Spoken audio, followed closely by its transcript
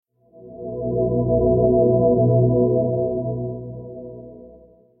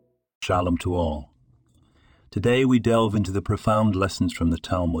Shalom to all. Today we delve into the profound lessons from the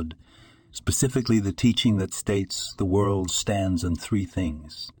Talmud, specifically the teaching that states the world stands on three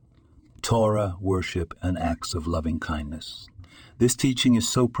things: Torah, worship, and acts of loving kindness. This teaching is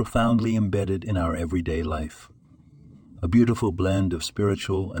so profoundly embedded in our everyday life, a beautiful blend of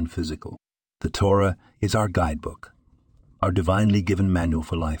spiritual and physical. The Torah is our guidebook, our divinely given manual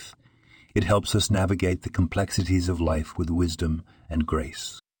for life. It helps us navigate the complexities of life with wisdom and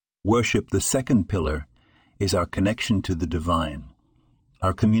grace. Worship, the second pillar, is our connection to the divine,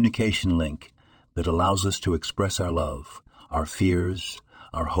 our communication link that allows us to express our love, our fears,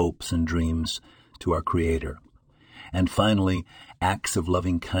 our hopes and dreams to our Creator. And finally, acts of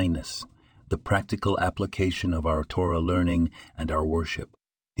loving kindness, the practical application of our Torah learning and our worship.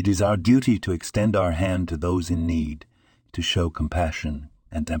 It is our duty to extend our hand to those in need, to show compassion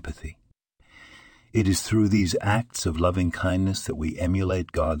and empathy. It is through these acts of loving kindness that we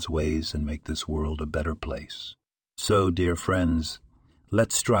emulate God's ways and make this world a better place. So, dear friends,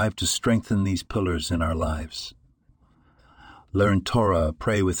 let's strive to strengthen these pillars in our lives. Learn Torah,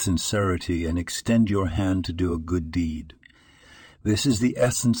 pray with sincerity, and extend your hand to do a good deed. This is the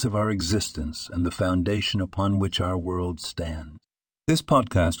essence of our existence and the foundation upon which our world stands. This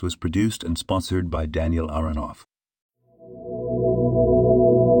podcast was produced and sponsored by Daniel Aronoff.